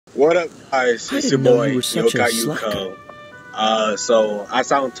What up, guys? I It's your didn't know boy, you were such a Yokai slacker. Yuko. So I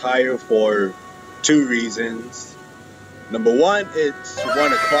sound tired for two reasons. Number one, it's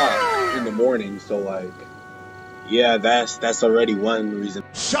 1 o'clock in the morning, so like, yeah, that's already one reason.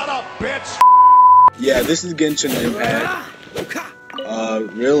 Shut up, bitch! Yeah, this is Genshin Impact.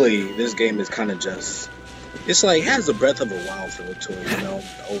 Really, this game is kind of just, it's like, has a breath of a wild feel to it, you know?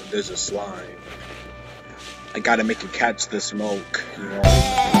 Oh, there's a slime. I gotta make it catch the smoke, you know?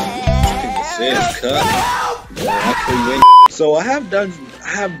 Sis, cut. I'll kill you in. So I have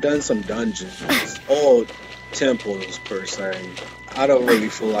done some dungeons, all temples per se. I don't really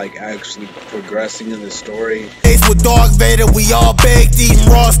feel like actually progressing in the story. With Dog Vader, we all baked, eating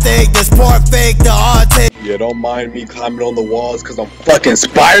raw steak. This part fake, the hard take. Yeah, don't mind me climbing on the walls, cause I'm fucking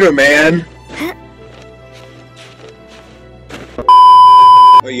Spider-Man.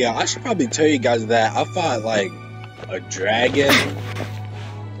 But yeah, I should probably tell you guys that I fought like a dragon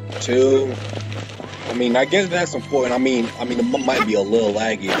too. I mean, I guess that's important. I mean, it might be a little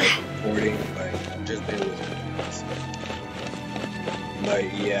laggy like recording, but just bear with me. But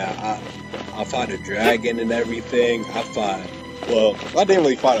yeah, I fought a dragon and everything. I didn't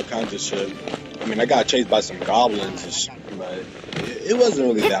really fight all kinds of shit. I mean, I got chased by some goblins and shit, but it wasn't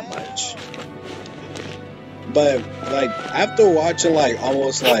really that much. But like after watching like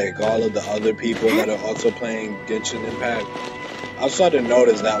almost like all of the other people that are also playing Genshin Impact, I've started to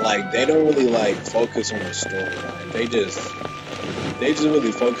notice that like they don't really like focus on the storyline. They just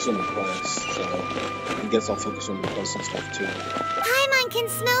really focus on the quest. So I guess I'll focus on the quest and stuff too. Paimon can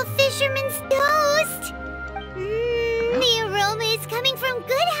smell fisherman's toast. The aroma is coming from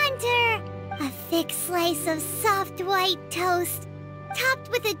Good Hunter. A thick slice of soft white toast, topped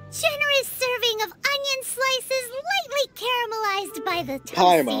with a generous serving of onion slices lightly caramelized by the toasting.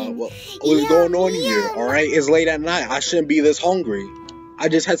 Paimon, what's going on here? Alright, it's late at night. I shouldn't be this hungry. I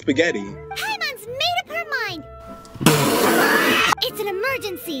just had spaghetti. Paimon's made up her mind. It's an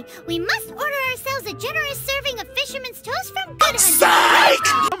emergency. We must order ourselves a generous serving of fisherman's toast from Good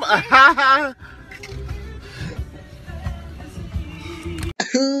Hunter.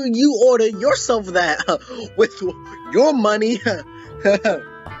 You order yourself that with your money.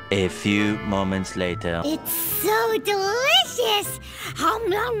 A few moments later. It's so delicious.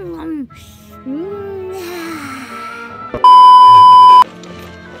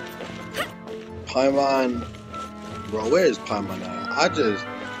 Paimon, bro, where is Paimon at?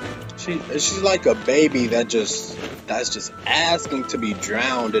 She's like a baby that's just asking to be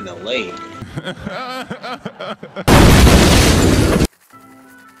drowned in a lake.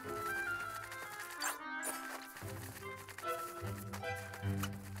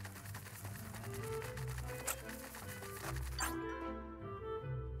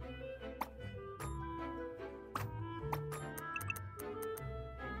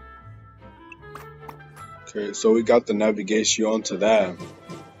 Okay, so we got the navigation onto that.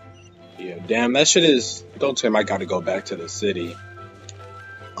 Yeah, damn, that shit is... Don't tell me I gotta go back to the city.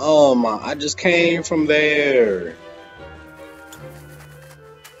 Oh my, I just came from there.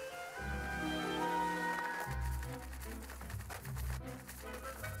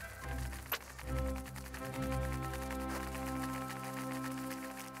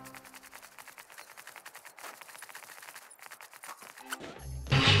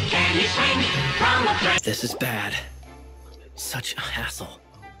 This is bad. Such a hassle.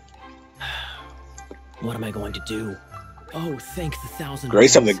 What am I going to do? Oh, thank the thousand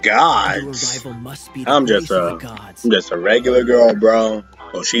Grace of the Your gods. arrival must be the I'm grace just of the gods. a regular girl, bro.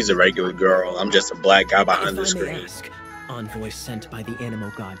 Well, she's a regular girl. I'm just a black guy behind the If I may screen. ask, envoy sent by the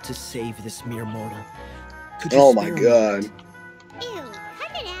Animo god to save this mere mortal. Could you Oh my spare me? god. Ew,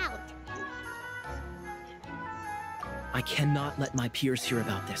 cut it out. I cannot let my peers hear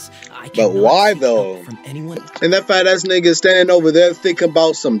about this. I But cannot why seek help though? from anyone. And that fat ass nigga standing over there thinking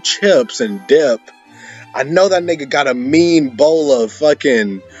about some chips and dip. I know that nigga got a mean bowl of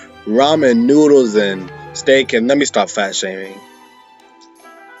fucking ramen noodles and steak, and let me stop fat shaming.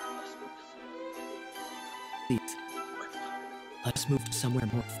 Please. Let's move to somewhere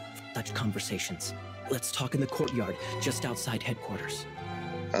more such conversations. Let's talk in the courtyard just outside headquarters.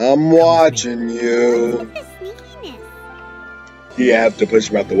 I'm watching you. The sneakiness. He had to push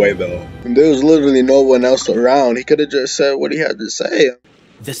him out the way though. And there was literally no one else around. He could have just said what he had to say.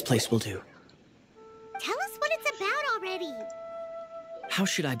 This place will do. Tell us what it's about already. How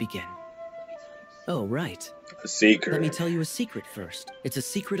should I begin? Oh, right. A secret. Let me tell you a secret first. It's a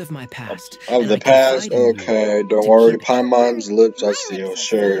secret of my past. Of and the I past? confide in you Okay, don't to worry. keep it. Paimon's lips are sealed,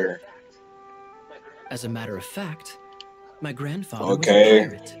 sure. As a matter of fact, my grandfather Okay.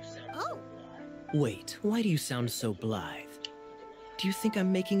 was a pirate. Oh, Wait, why do you sound so blithe? Do you think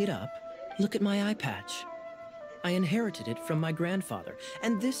I'm making it up? Look at my eye patch. I inherited it from my grandfather,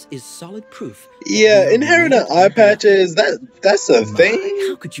 and this is solid proof. Yeah, inheriting eye patches, that's a thing?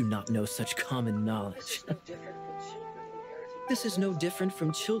 How could you not know such common knowledge? This is no different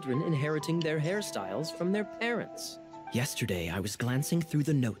from children inheriting their hairstyles from their parents. Yesterday, I was glancing through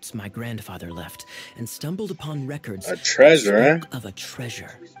the notes my grandfather left and stumbled upon records A treasure? of a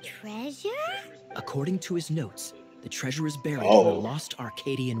treasure. Treasure? According to his notes, the treasure is buried in Oh. the lost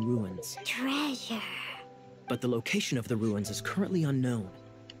Arcadian ruins. Treasure. But the location of the ruins is currently unknown.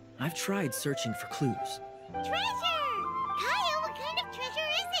 I've tried searching for clues. Treasure! Kaya, what kind of treasure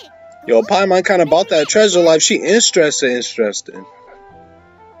is it? Yo, Paimon kind of bought that treasure life. She interested. Man,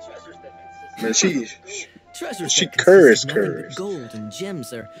 Treasures she that consist cursed. of nothing but gold and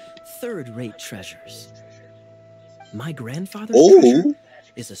gems are third-rate treasures. My grandfather's treasure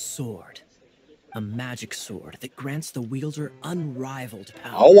is a sword. A magic sword that grants the wielder unrivaled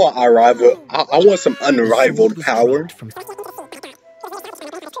power. I want some unrivaled power.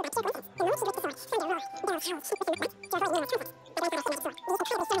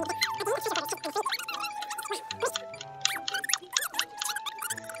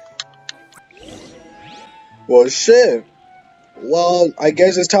 Well, shit. Well, I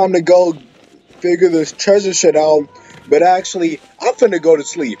guess it's time to go figure this treasure shit out. But actually, I'm finna go to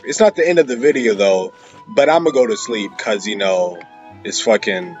sleep. It's not the end of the video though, but I'm gonna go to sleep because you know it's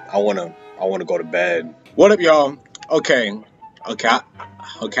fucking. I wanna go to bed. What up, y'all? Okay. I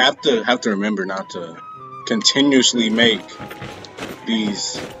have to remember not to continuously make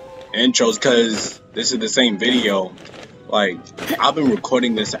these intros because this is the same video. Like, I've been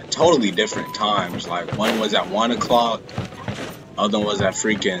recording this at totally different times. Like, one was at 1 o'clock, other one was at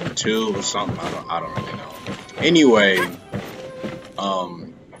freaking 2 or something. I don't really know. Anyway,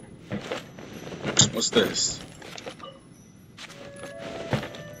 what's this?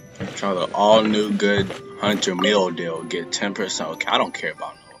 Try the all new good Hunter meal deal. Get 10%. Okay, I don't care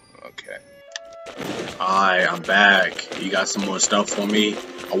about no. Okay. Alright, I'm back. You got some more stuff for me?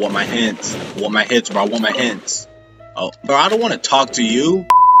 I want my hints. I want my hits, bro. I want my hints. Oh, bro, I don't want to talk to you.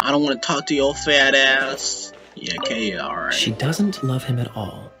 I don't want to talk to your fat ass. Yeah, okay, alright. She doesn't love him at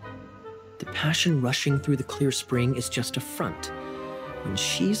all. The passion rushing through the clear spring is just a front. When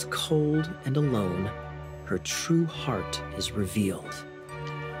she's cold and alone, her true heart is revealed.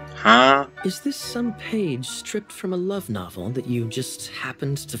 Huh? Is this some page stripped from a love novel that you just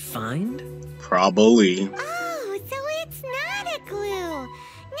happened to find? Probably. Oh, so it's not a clue.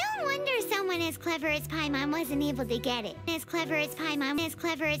 No wonder someone as clever as Paimon wasn't able to get it. As clever as Paimon.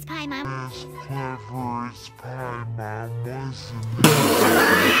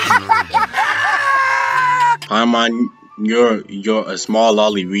 Paimon, you're a small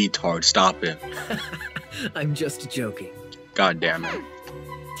lolly retard. Stop it. I'm just joking. God damn it.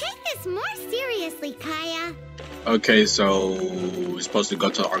 Take this more seriously, Kaya. Okay, so we're supposed to go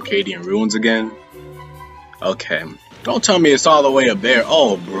to the Arcadian ruins again? Okay. Don't tell me it's all the way up there.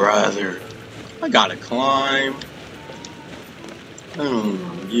 Oh, brother. I gotta climb.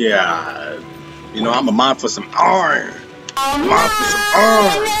 Yeah. You know, I'm a mind for some iron. Mind for some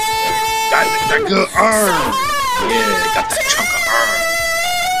iron. That good iron. Yeah, got that chunk of iron.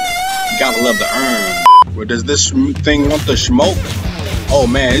 You gotta love the iron. Where does this thing want the smoke? Oh,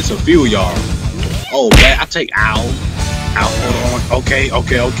 man, it's a few, y'all. Oh, man, I take ow. Ow, hold on. Okay. Hold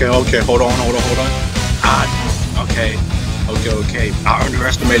on. Okay. I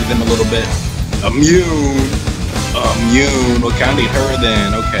underestimated them a little bit. Immune. Okay, I need her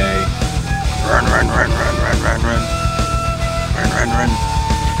then. Okay. Run.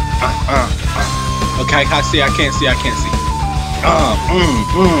 Okay, I can't see.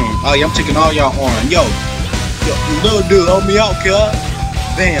 Oh, yeah, I'm taking all y'all on. Yo, little dude, help me out, cuz.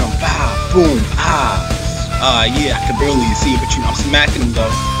 Bam, bow, boom, yeah, I can barely see, but you know, I'm smacking him though.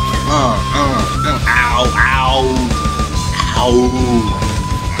 Ow,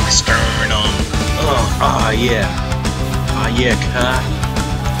 my sternum. Yeah, cut.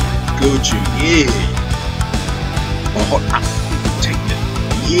 Gucci, yeah. Oh, take it,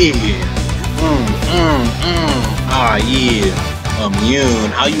 yeah. Yeah.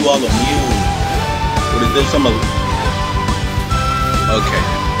 Immune. How you all immune? What is this? Okay.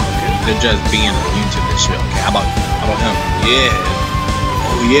 They're just being immune to this shit. Okay, how about him? Yeah.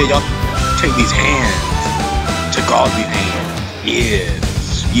 Oh yeah, y'all take these hands. Took all these hands.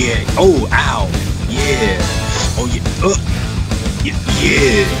 Yeah. Oh, ow. Yeah. Oh yeah.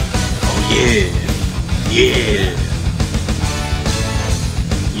 Yeah. Oh yeah.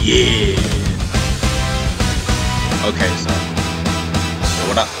 Yeah. Okay, so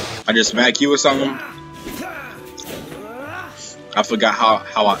what I just smack you or something? I forgot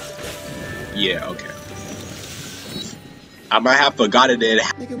how I. Yeah, okay. I might have forgotten it.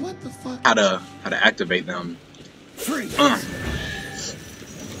 Nigga, what the fuck? How to activate them.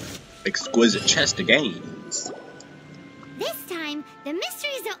 Exquisite chest of games. This time, the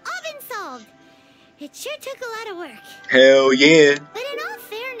mysteries have all been solved. It sure took a lot of work. Hell yeah. But in all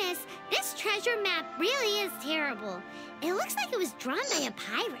fairness, this treasure map really is terrible. It looks like it was drawn by a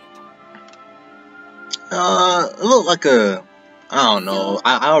pirate. It looked like a. I don't know.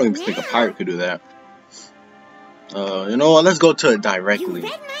 I don't even think a pirate could do that. You know what? Let's go to it directly. You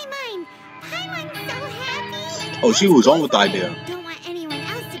read my mind. Paimon's so happy. Oh, she was on with the idea. Don't want anyone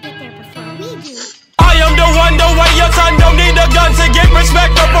else to get there before we do. I am the one, the way your son don't need a gun to get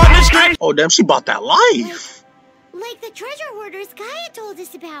respect up on the street. Oh, damn, she bought that life. Like the treasure hoarders Gaia told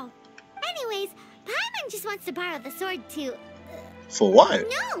us about. Anyways, Paimon just wants to borrow the sword to... For what?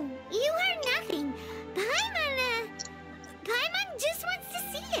 No, you heard nothing. Paimon just wants to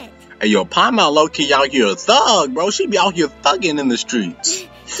see it. Hey, yo, Paimon low-key out here a thug, bro. She be out here thugging in the streets.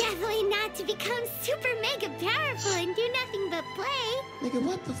 Definitely not to become super mega powerful and do nothing but play. Nigga,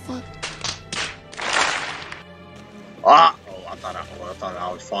 what the fuck? Ah! Oh, I thought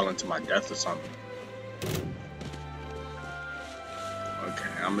I was falling to my death or something.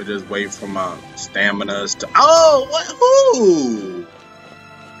 Okay, I'm gonna just wait for my stamina to. Oh, what? Who?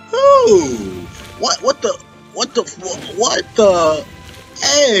 Who? What the?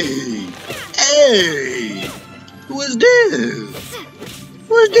 Hey! Hey! Who is this?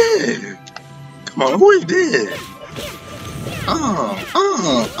 Who is this? Come on, who is this? Ow,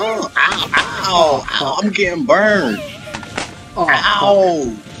 I'm getting burned.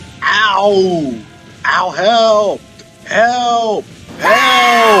 Ow, help,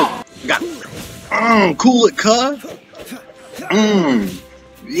 got, cool it, cuz.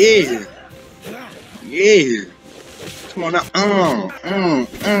 Yeah. Come on now,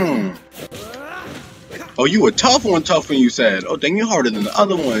 Oh, you a tough one, you said. Oh, dang, you're harder than the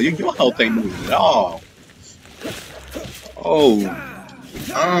other one. Your health ain't moving at all. Oh,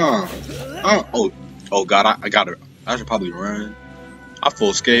 oh God, I gotta. I should probably run. I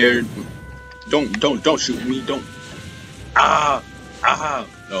feel scared. Don't shoot me. Don't. Oh,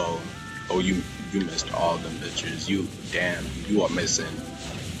 you missed all them bitches. You are missing.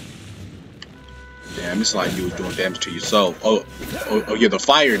 Damn, it's like you was doing damage to yourself. Oh yeah, the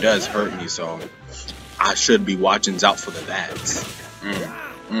fire does hurt me, so I should be watching out for the bats.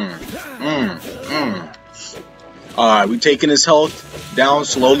 Alright, we taking his health down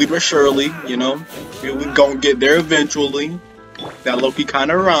slowly but surely, you know. We gonna get there eventually. That Loki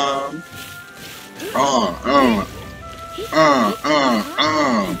kinda rhymed.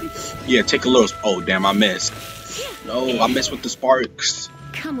 Yeah, take a little. Oh damn, I missed. No, I missed with the sparks.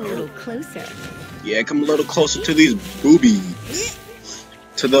 Come a little closer. Yeah, come a little closer to these boobies.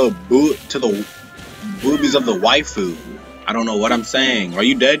 To the boobies of the waifu. I don't know what I'm saying. Are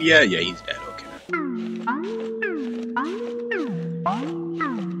you dead yet? Yeah, he's dead. Okay.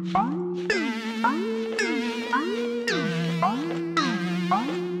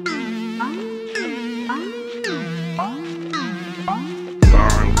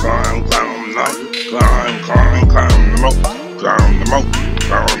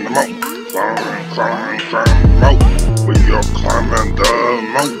 We are climbing the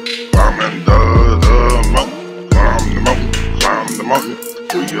mountain, climbing the mountain, climb the mountain,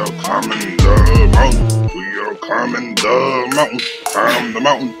 we are climbing the mountain, we are climbing the mountain, climb the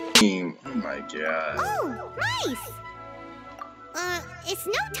mountain. Oh my god. Oh, nice! It's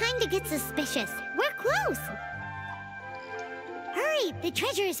no time to get suspicious. We're close. Hurry, the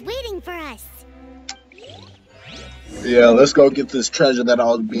treasure is waiting for us. Yeah, let's go get this treasure that I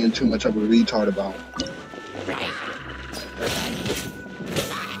was being too much of a retard about.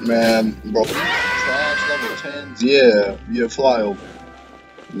 Man, bro. Trash level 10s? Yeah, fly over.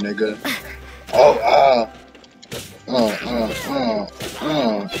 Nigga. Oh,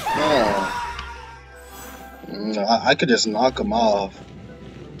 I could just knock him off.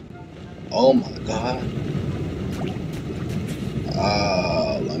 Oh my god.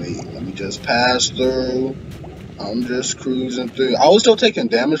 Let me just pass through. I'm just cruising through. I was still taking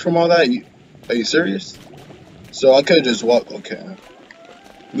damage from all that. Are you serious? So I could just walk. Okay.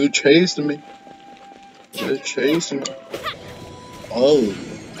 They're chasing me. They're chasing me. Oh.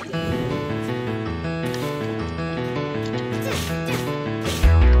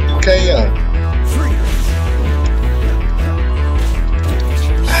 Okay, yeah.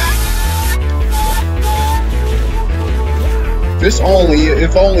 If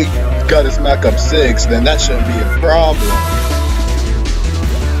only got his Mac up 6, then that shouldn't be a problem.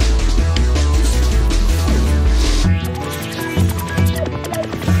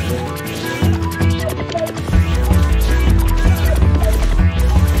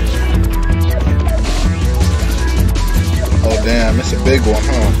 big one,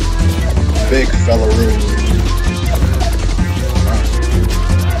 huh? Big fella room.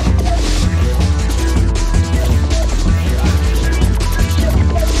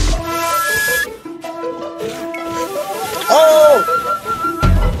 Oh!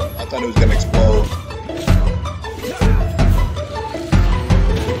 I thought it was gonna explode.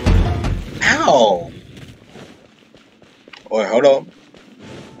 Ow! Wait, hold on.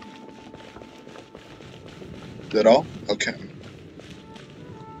 Is that all? Okay.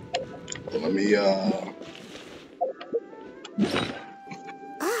 Well, let me,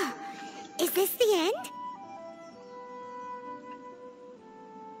 Is this the end?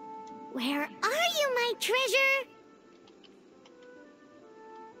 Where are you, my treasure?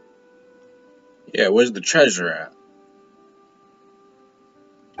 Yeah, where's the treasure at?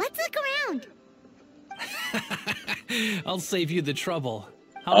 Let's look around. I'll save you the trouble.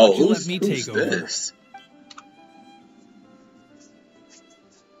 How about you let me take over? This?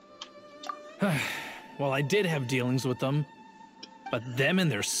 Well, I did have dealings with them, but them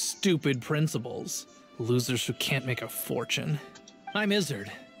and their stupid principles. Losers who can't make a fortune. I'm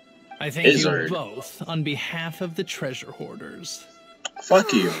Izzard. I thank you both on behalf of the treasure hoarders.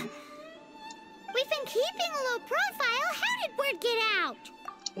 Fuck you. We've been keeping a low profile. How did word get out?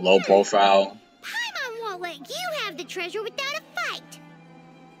 Low profile. Paimon won't let you have the treasure without a fight.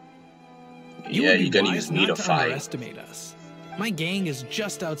 Yeah, you're gonna use me to fight. Underestimate us. My gang is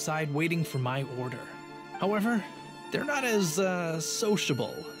just outside waiting for my order. However, they're not as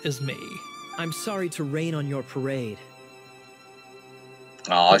sociable as me. I'm sorry to rain on your parade.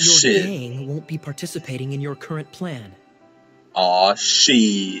 Aw, shit. Your gang won't be participating in your current plan. Aw,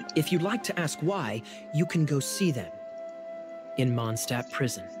 shit. If you'd like to ask why, you can go see them in Mondstadt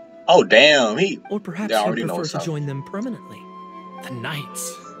prison. Oh, damn. Or perhaps you prefer to join them permanently. The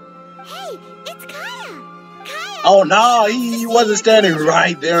Knights. Hey, it's Kaya. Kaya. Oh, no, he wasn't standing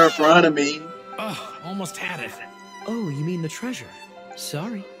right there in front of me. Oh, almost had it. Oh, you mean the treasure?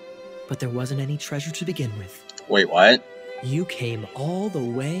 Sorry, but there wasn't any treasure to begin with. Wait, what? You came all the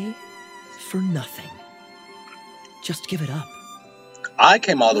way for nothing. Just give it up. I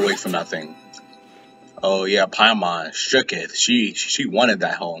came all the way for nothing. Oh, yeah, Paimon shooketh. She wanted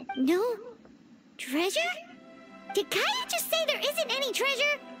that home. No treasure? Did Kaya just say there isn't any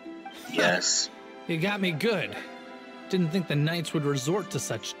treasure? Yes. You got me good. Didn't think the Knights would resort to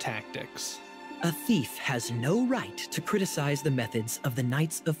such tactics. A thief has no right to criticize the methods of the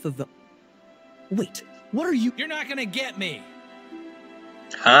Knights of Favonius. Wait, what are you— You're not gonna get me!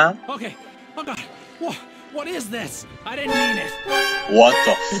 Huh? Okay, oh god, what is this? I didn't mean it! What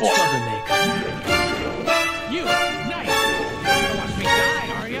the It's fuck? troublemaker. You, Knight! You're gonna watch me die,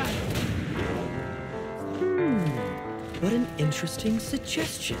 are ya? What an interesting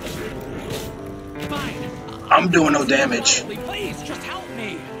suggestion. Fine. I'm doing no damage. Please, just help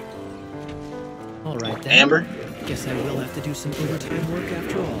me! Alright then. Amber? Guess I will have to do some overtime work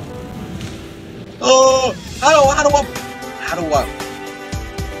after all. Oh, how do I?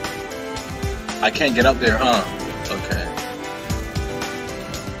 I can't get up there, huh? Okay.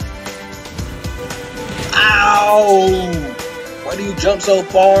 Ow! Why do you jump so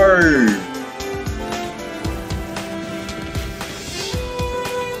far?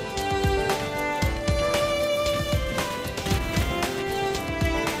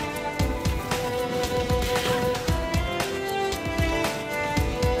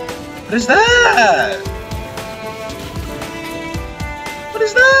 What is that? What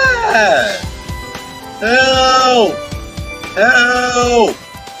is that? Help! Help!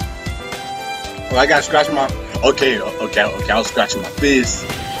 Oh, I gotta scratch my... Okay, I was scratching my fist.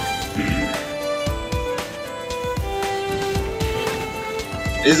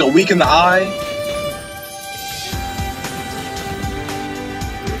 Is it weak in the eye?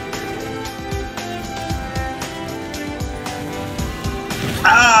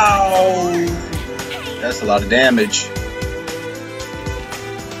 Ow! That's a lot of damage.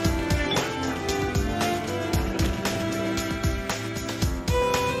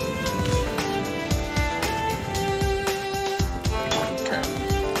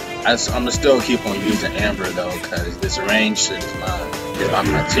 I'm gonna still keep on using Amber though, cause this range shit is my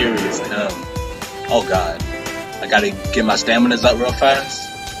criteria for him. Oh god, I gotta get my staminas up real fast.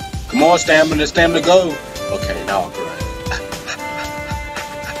 Come on, stamina go. Okay, now I'm correct.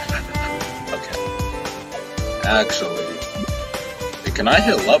 Okay. Actually, can I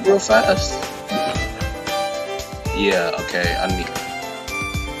heal up real fast? Yeah. Okay. I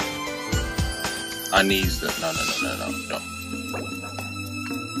need the no.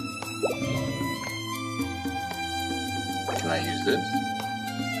 Can I use this?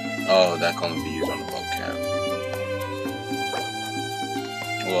 Oh, that can only be used on the vocab.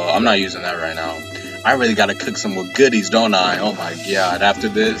 Well, I'm not using that right now. I really gotta cook some more goodies, don't I? Oh my god, after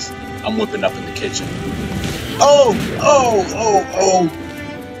this, I'm whipping up in the kitchen. Oh! Oh! Oh! Oh!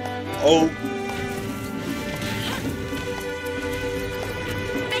 Oh!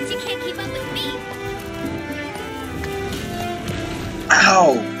 Bet you can't keep up with me.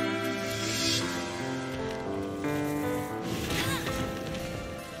 Ow!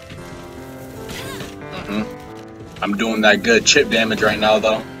 I'm doing that good chip damage right now,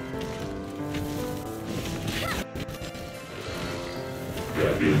 though.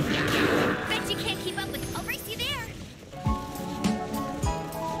 Bet you can't keep up with. I'll race you there.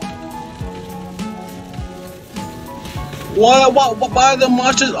 What? Why the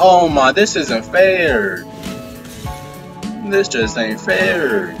marches? Oh my, this isn't fair. This just ain't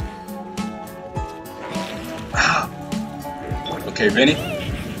fair. Ah. Okay, Vinny.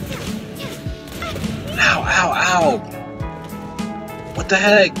 Ow, ow, ow. What the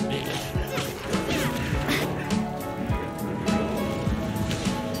heck?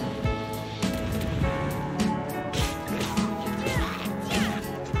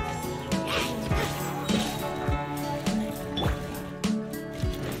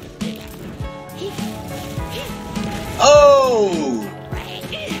 Oh!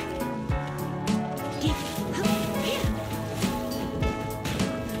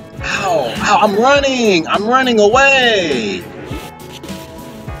 Ow, ow, I'm running away!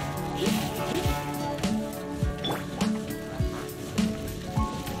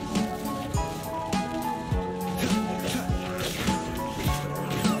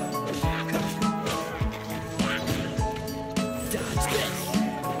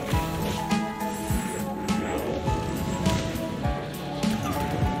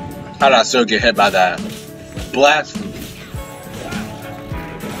 How did I still get hit by that? Blasphemy.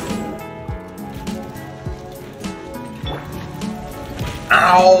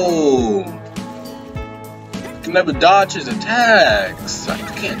 Ow! I can never dodge his attacks. I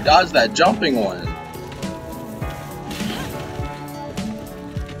can't dodge that jumping one.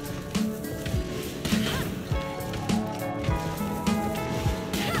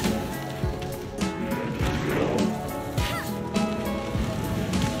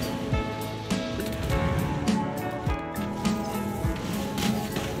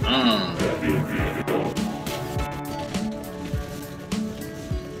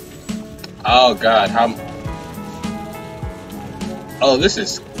 Oh god, how... Oh, this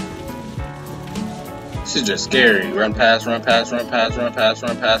is just scary. Run past, run past, run past, run past,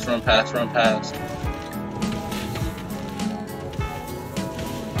 run past, run past, run past.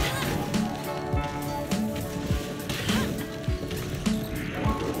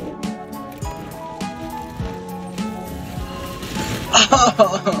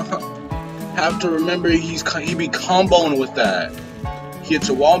 Have to remember he be comboing with that. He hits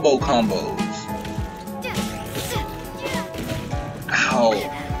a wombo combos. Ow.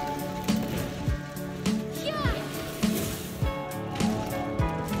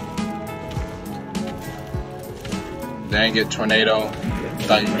 Dang it, tornado.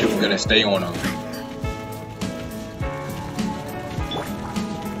 Thought you were gonna stay on him.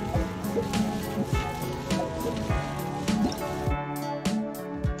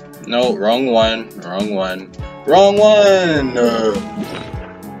 No, wrong one. Wrong one. Wrong one!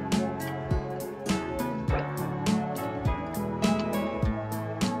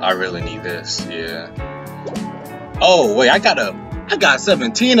 I really need this, yeah. Oh, wait, I got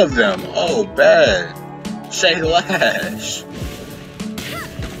 17 of them. Oh, bad. Shay Lash.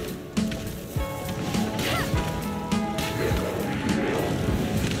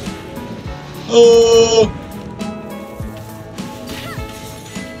 Oh!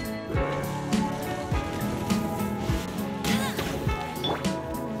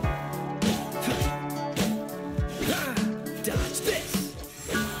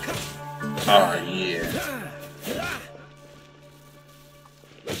 Oh, yeah.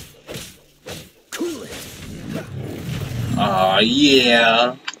 Oh,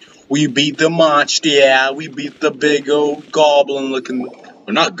 yeah. We beat the monster. We beat the big old goblin looking. Well,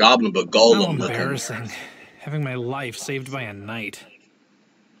 not goblin, but golem looking. How embarrassing. Having my life saved by a knight.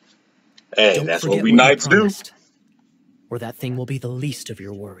 Hey, Don't that's forget what we knights do. Or that thing will be the least of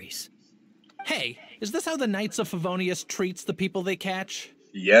your worries. Hey, is this how the Knights of Favonius treats the people they catch?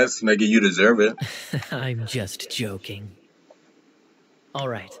 Yes, nigga, you deserve it. I'm just joking. All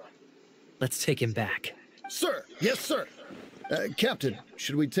right, let's take him back. Sir, yes, sir. Captain,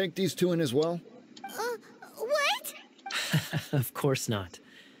 should we take these two in as well? What? Of course not.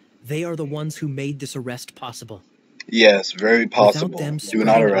 They are the ones who made this arrest possible. Yes, very possible. Without them Do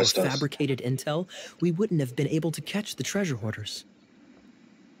not spreading arrest our us. fabricated intel, we wouldn't have been able to catch the treasure hoarders.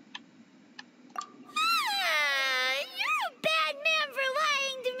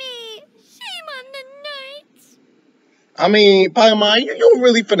 I mean, Paimon, you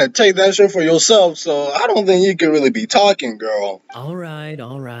really finna take that shit for yourself, so I don't think you can really be talking, girl. All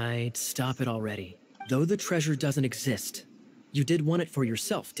right. Stop it already. Though the treasure doesn't exist, you did want it for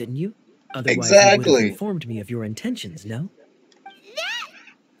yourself, didn't you? Otherwise, you would have informed me of your intentions, no?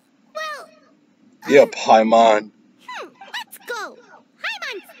 Yeah, Paimon. Let's go.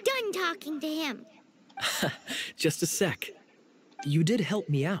 Paimon's done talking to him. Just a sec. You did help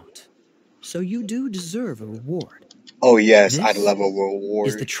me out, so you do deserve a reward. Oh yes, This I'd love a reward.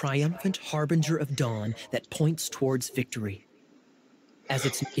 is the triumphant harbinger of dawn that points towards victory.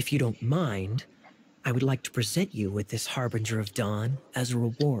 If you don't mind, I would like to present you with this harbinger of dawn as a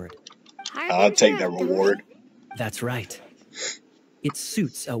reward. I'll take that reward. That's right. It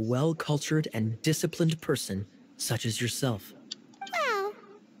suits a well-cultured and disciplined person such as yourself. Well,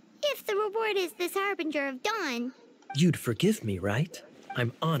 if the reward is this harbinger of dawn... You'd forgive me, right?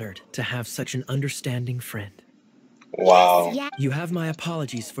 I'm honored to have such an understanding friend. Wow. Yeah. You have my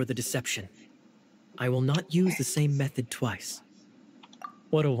apologies for the deception. I will not use the same method twice.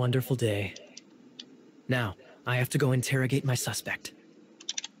 What a wonderful day. Now, I have to go interrogate my suspect.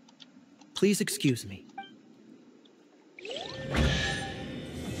 Please excuse me.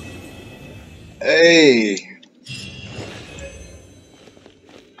 Hey.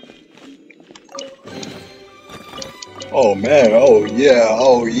 Oh man, oh yeah.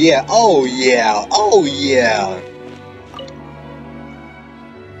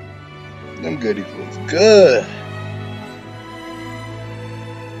 Them goodies was good.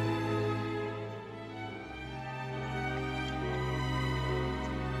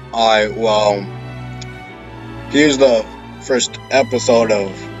 Alright, well, here's the first episode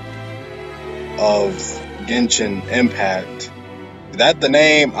of Genshin Impact. Is that the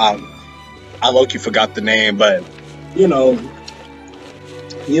name? I low-key forgot the name, but you know,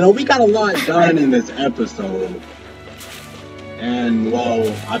 we got a lot done in this episode. And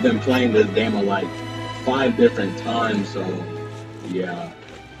well, I've been playing this game like 5 different times, so yeah.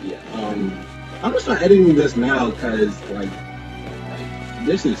 I'm gonna start editing this now because like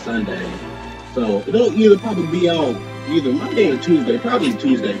this is Sunday, so it'll either probably be out either Monday or Tuesday, probably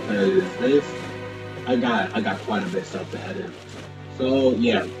Tuesday, because I got quite a bit of stuff to edit. So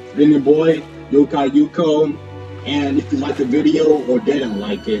yeah, it's been your boy Yokai Yuko, and if you liked the video or didn't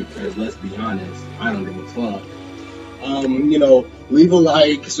like it, because let's be honest, I don't give a fuck. Leave a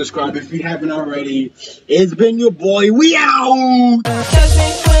like, subscribe if you haven't already. It's been your boy, we out!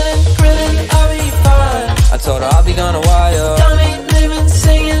 I told her I'll be gone a while. Got me living,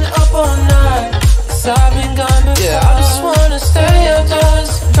 singing up all night. 'Cause I've been gone before. Yeah, I just wanna stay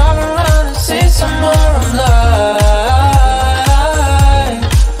outdoors, drive around.